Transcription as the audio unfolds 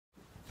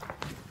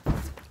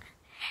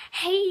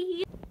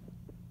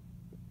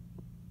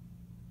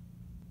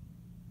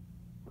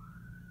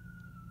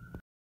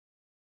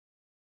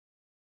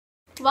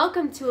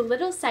Welcome to a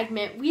little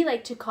segment we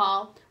like to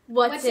call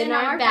What's in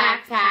Our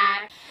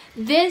Backpack.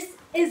 This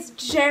is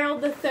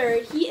Gerald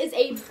III. He is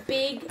a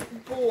big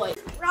boy.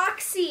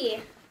 Roxy.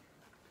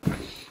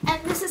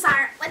 And this is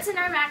our What's in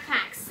Our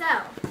Backpack. So,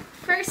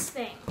 first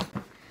thing,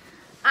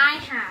 I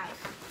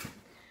have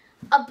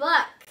a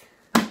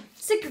book.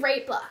 It's a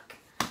great book.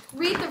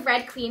 Read the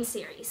Red Queen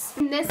series.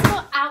 In this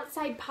little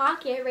outside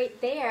pocket right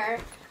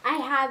there, I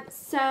have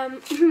some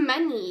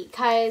money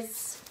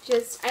because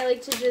I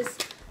like to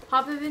just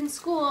pop up in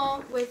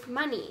school with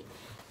money.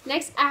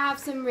 Next, I have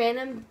some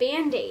random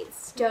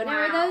Band-Aids. Don't know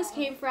where those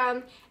came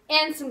from.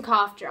 And some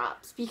cough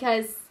drops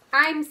because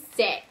I'm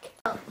sick.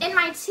 In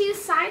my two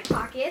side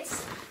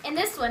pockets, in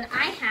this one,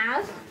 I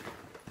have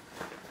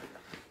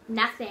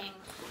nothing.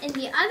 In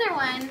the other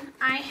one,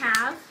 I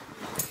have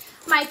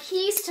my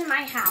keys to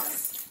my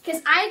house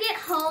because I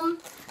get home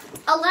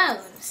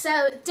alone,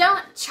 so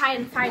don't try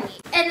and find me.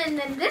 And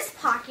then in this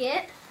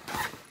pocket,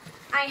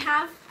 I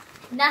have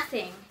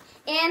nothing.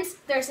 And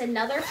there's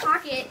another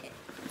pocket,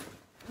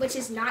 which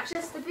is not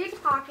just the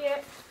big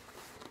pocket.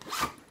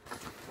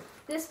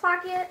 This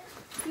pocket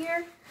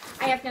here,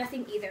 I have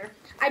nothing either.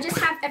 I just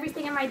have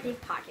everything in my big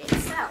pocket.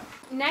 So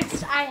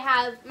next, I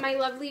have my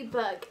lovely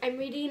book. I'm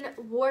reading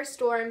War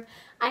Storm.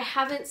 I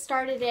haven't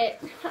started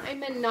it.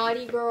 I'm a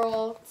naughty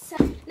girl. So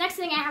next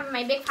thing I have in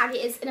my big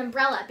pocket is an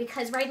umbrella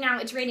because right now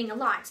it's raining a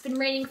lot. It's been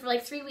raining for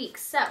like 3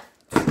 weeks. So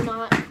it's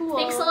not cool.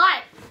 Thanks a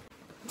lot,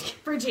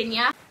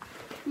 Virginia.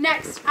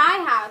 Next, I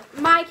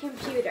have my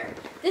computer.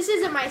 This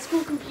isn't my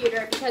school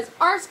computer because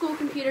our school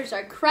computers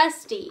are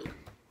crusty.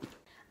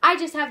 I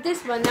just have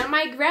this one that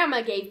my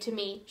grandma gave to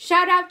me.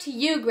 Shout out to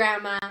you,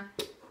 Grandma.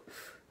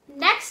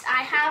 Next,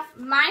 I have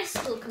my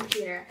school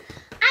computer.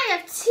 I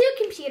have two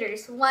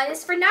computers. One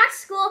is for not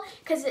school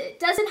because it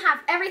doesn't have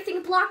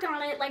everything blocked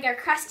on it like our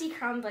crusty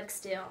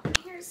Chromebooks do.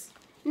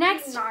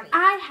 Next,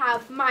 I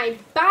have my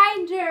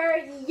binder.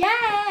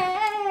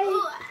 Yay!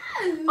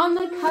 Ooh. On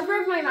the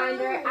cover of my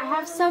binder, I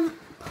have some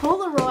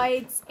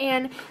Polaroids,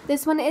 and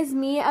this one is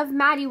me of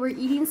Maddie. We're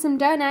eating some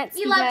donuts.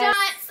 You love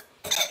donuts!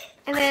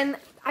 And then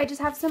I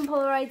just have some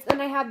Polaroids, and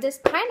I have this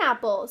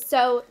pineapple.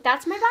 So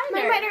that's my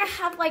binder. My binder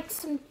have like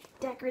some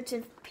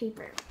decorative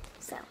paper.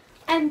 So.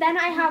 And then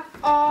I have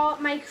all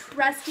my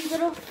crusty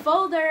little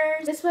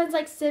folders. This one's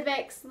like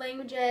civics,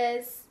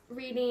 languages,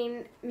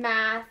 reading,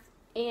 math,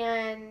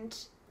 and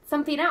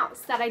something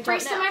else that I don't know.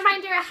 First in my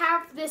binder, I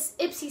have this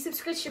Ipsy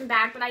subscription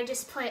bag, but I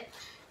just put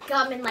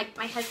gum and like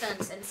my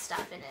headphones and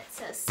stuff in it.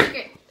 So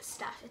secret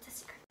stuff. It's a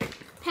secret.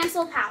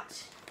 Pencil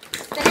pouch.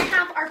 Then I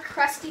have our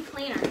crusty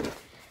planner.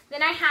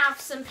 Then I have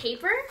some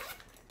paper.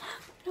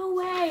 No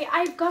way.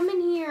 I have gum in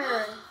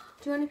here.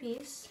 Do you want a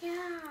piece?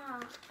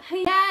 Yeah.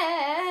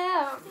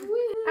 Yeah.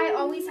 I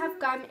always have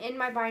gum in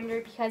my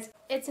binder because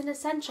it's an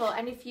essential.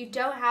 And if you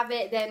don't have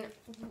it, then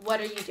what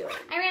are you doing?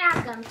 I ran out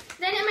of gum.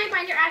 Then in my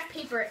binder, I have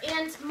paper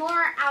and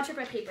more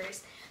algebra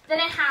papers.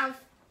 Then I have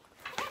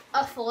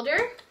a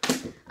folder,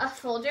 a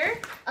folder,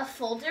 a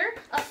folder,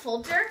 a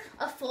folder,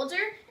 a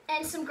folder,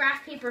 and some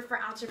graph paper for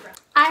algebra.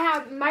 I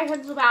have my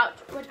pencil pouch,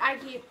 which I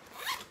keep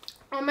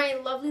all my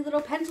lovely little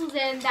pencils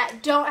in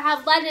that don't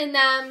have lead in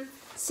them.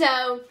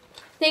 So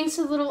thanks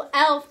to the little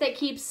elf that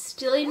keeps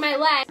stealing my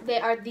lead. They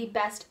are the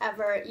best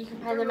ever. You can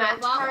find them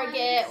at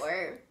Target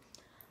or,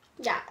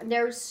 yeah,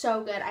 they're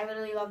so good. I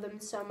literally love them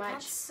so much.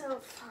 That's so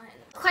fun.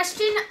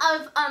 Question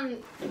of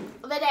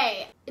the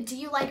day. Do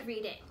you like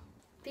reading?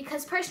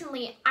 Because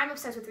personally, I'm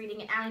obsessed with reading,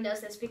 and Allie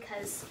knows this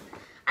because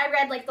I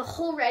read like the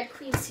whole Red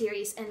Queen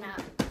series in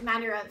a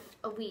matter of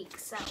a week.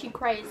 So she's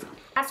crazy.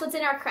 That's what's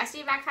in our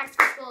crusty backpacks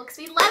for school because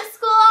we love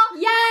school.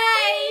 Yay!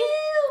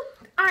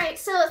 All right,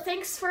 so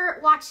thanks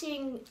for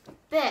watching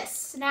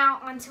this.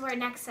 Now on to our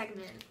next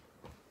segment.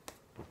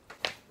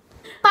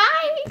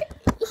 Bye.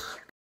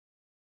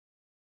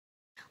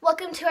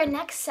 Welcome to our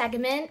next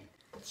segment.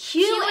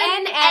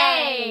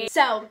 Q&A.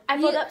 So, I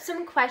pulled up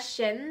some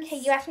questions. Okay,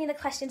 you ask me the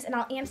questions and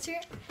I'll answer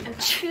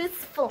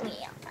truthfully.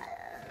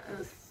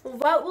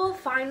 What will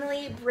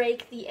finally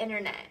break the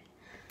internet?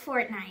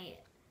 Fortnite.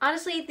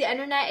 Honestly, the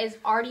internet is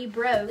already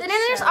broke. The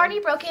internet is already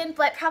broken,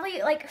 but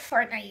probably like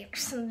Fortnite or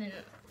something.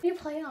 What do you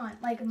play on?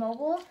 Like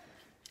mobile?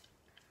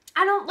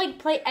 I don't like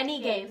play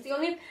any games. The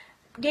only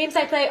games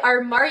I play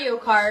are Mario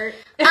Kart.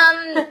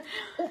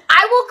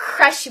 I will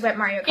crush you at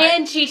Mario Kart.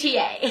 And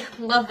GTA.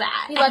 Love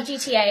that. We love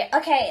GTA.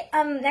 Okay,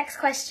 next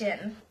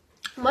question.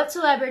 What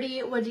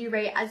celebrity would you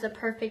rate as a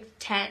perfect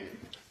 10?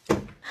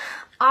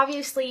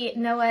 Obviously,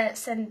 Noah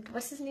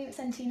what's his name?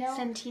 Centino?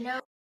 Centino?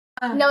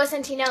 Noah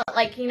Centino,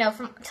 like, you know,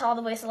 from To All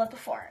the Boys I Loved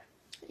Before.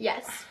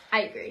 Yes,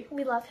 I agree.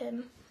 We love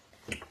him.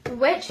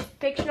 Which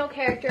fictional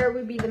character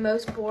would be the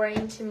most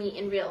boring to meet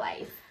in real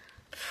life?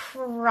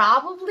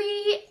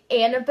 Probably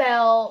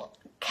Annabelle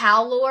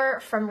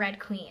Callor from Red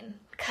Queen,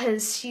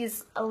 because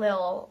she's a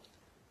little...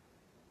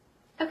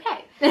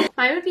 Okay.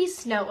 Mine would be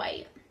Snow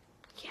White.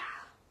 Yeah.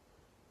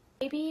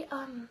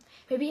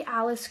 Maybe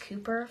Alice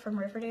Cooper from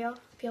Riverdale.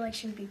 I feel like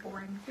she would be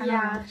boring.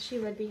 Yeah, she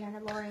would be kind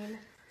of boring.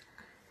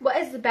 What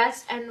is the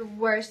best and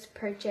worst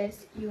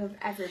purchase you have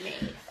ever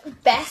made?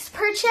 Best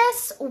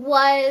purchase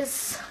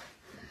was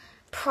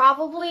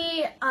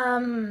probably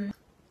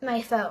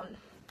my phone.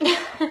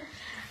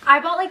 I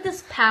bought like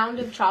this pound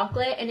of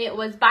chocolate, and it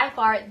was by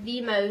far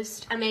the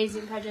most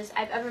amazing purchase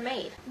I've ever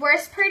made.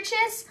 Worst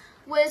purchase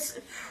was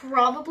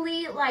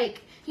probably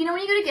like, you know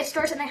when you go to gift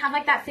stores and they have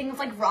like that thing with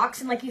like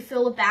rocks and like you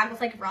fill a bag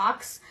with like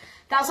rocks?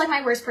 That was like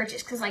my worst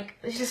purchase because like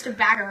it was just a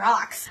bag of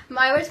rocks.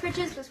 My worst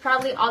purchase was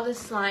probably all the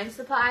slime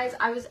supplies.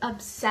 I was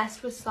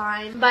obsessed with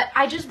slime, but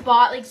I just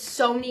bought like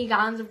so many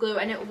gallons of glue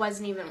and it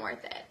wasn't even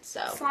worth it.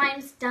 So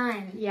Slime's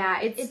done. yeah,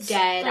 it's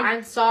dead. Like,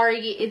 I'm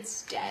sorry,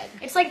 it's dead.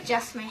 it's like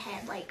just my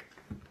head. Like,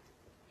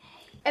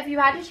 If you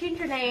had to change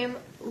your name,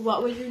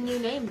 what would your new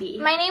name be?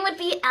 my name would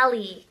be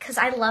Allie because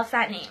I love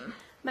that name.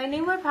 My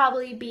name would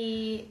probably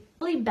be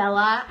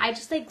Bella. I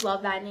just like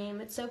love that name.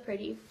 It's so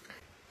pretty.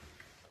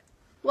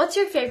 What's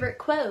your favorite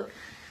quote?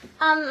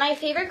 My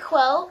favorite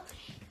quote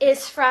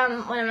is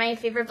from one of my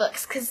favorite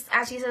books because,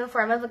 as you said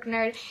before, I'm a book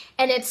nerd,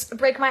 and it's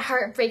 "Break my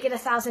heart, break it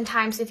 1,000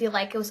 times if you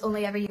like. It was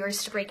only ever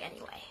yours to break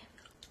anyway."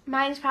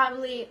 Mine's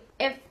probably,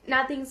 if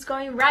nothing's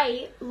going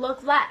right,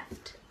 look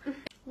left.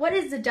 What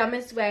is the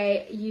dumbest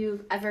way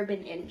you've ever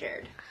been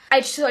injured?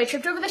 I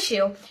tripped over the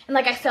shoe, and,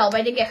 like, I fell, but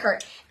I didn't get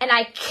hurt. And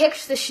I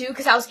kicked the shoe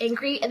because I was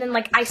angry, and then,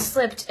 like, I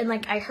slipped, and,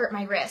 like, I hurt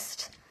my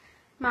wrist.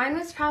 Mine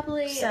was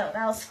probably... So,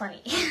 that was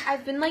funny.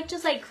 I've been, like,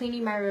 just, like,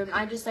 cleaning my room.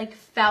 I just, like,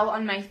 fell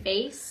on my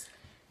face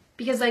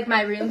because, like,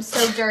 my room's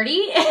so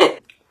dirty.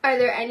 Are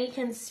there any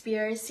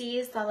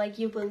conspiracies that, like,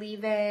 you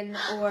believe in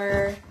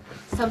or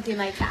something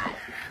like that?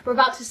 We're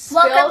about to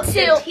spill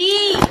the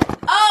tea.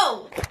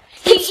 Oh!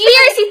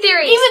 Conspiracy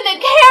theories! Even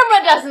the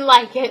camera doesn't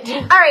like it.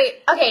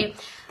 Alright, okay.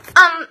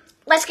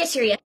 Let's get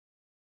serious.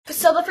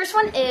 So the first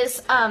one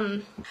is,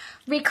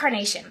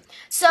 reincarnation.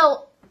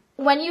 So,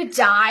 when you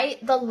die,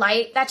 the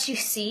light that you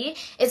see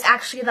is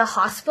actually the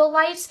hospital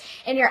lights,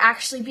 and you're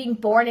actually being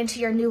born into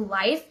your new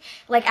life,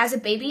 like as a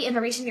baby, and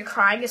the reason you're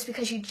crying is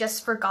because you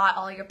just forgot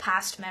all your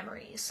past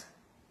memories.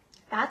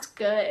 That's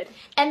good.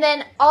 And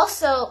then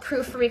also,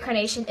 proof for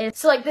reincarnation is,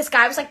 so like this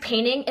guy was like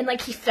painting, and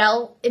like he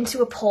fell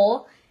into a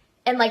pole,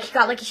 and like he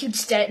got like a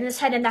huge dent in his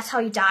head, and that's how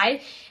he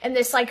died. And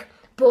this like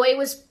boy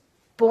was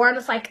born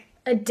with like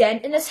a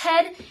dent in his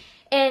head,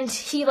 and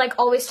he like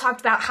always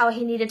talked about how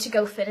he needed to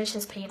go finish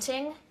his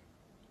painting.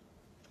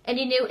 And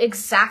he knew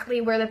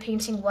exactly where the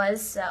painting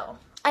was, so.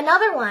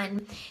 Another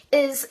one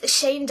is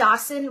Shane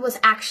Dawson was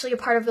actually a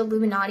part of the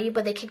Illuminati,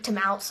 but they kicked him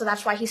out, so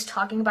that's why he's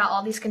talking about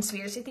all these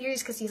conspiracy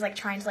theories, because he's like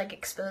trying to like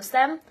expose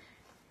them.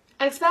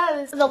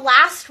 Expose. The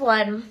last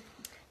one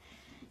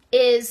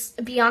is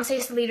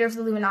Beyonce's the leader of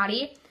the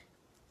Illuminati.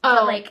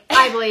 Oh, like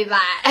I believe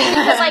that.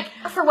 because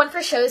like for one of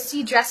her shows,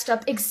 she dressed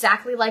up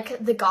exactly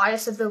like the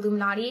goddess of the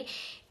Illuminati,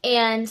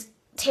 and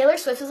Taylor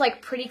Swift is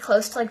like pretty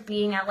close to like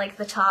being at like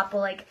the top, but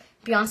like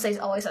Beyonce's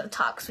always at the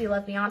top because we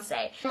love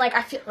Beyonce. And like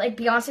I feel like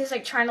Beyonce's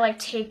like trying to like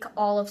take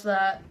all of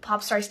the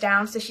pop stars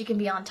down so she can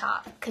be on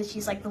top because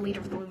she's like the leader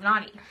of the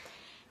Illuminati.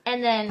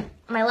 And then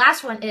my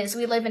last one is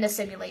we live in a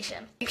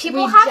simulation.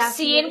 People have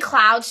seen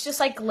clouds just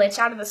like glitch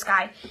out of the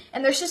sky,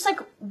 and there's just like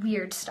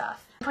weird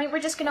stuff. At the point we're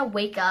just gonna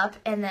wake up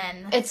and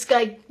then it's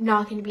like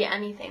not gonna be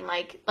anything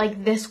like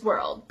this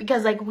world,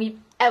 because like we've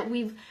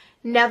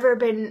never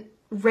been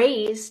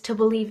raised to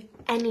believe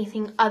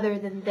anything other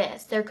than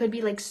this. There could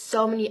be like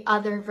so many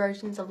other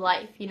versions of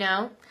life, you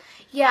know?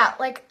 Yeah,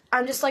 like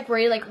I'm just like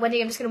worried like one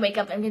day I'm just gonna wake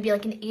up and I'm gonna be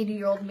like an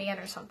 80-year-old man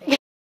or something.